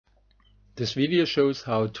This video shows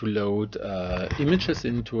how to load images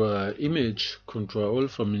into an Image-Contol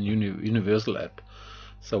from a Universal App.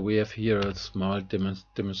 So we have here a small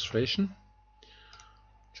demonstration.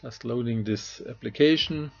 Just loading this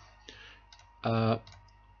application.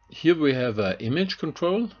 Here we have an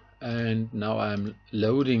Image-Contol, and now I'm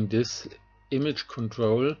loading this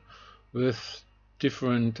Image-Contol with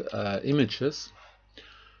different images.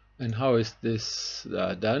 And how is this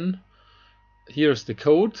done? Here's the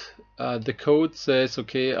code. The code says,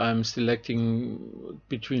 okay, I'm selecting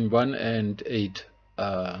between 1 and 8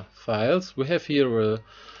 files. We have here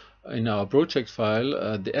in our project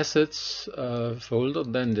file the assets folder,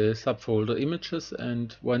 then the subfolder images,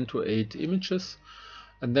 and 1 to 8 images.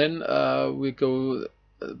 And then we go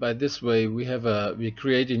by this way. We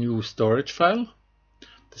create a new storage file.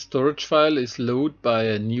 The storage file is loaded by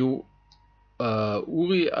a new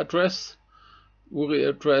Uri-Adresse.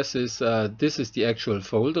 Uri-Adresse is this is the actual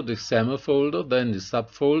folder, the XAML folder, then the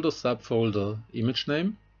subfolder image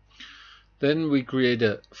name. Then we create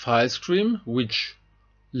a FileStream which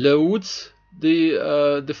loads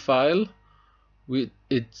the file. But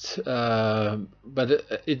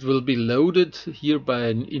it will be loaded here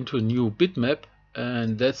into a new bitmap,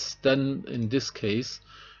 and that's done in this case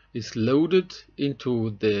is loaded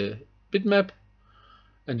into the bitmap.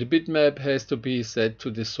 And the bitmap has to be set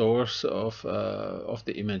to the source of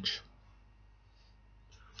the image.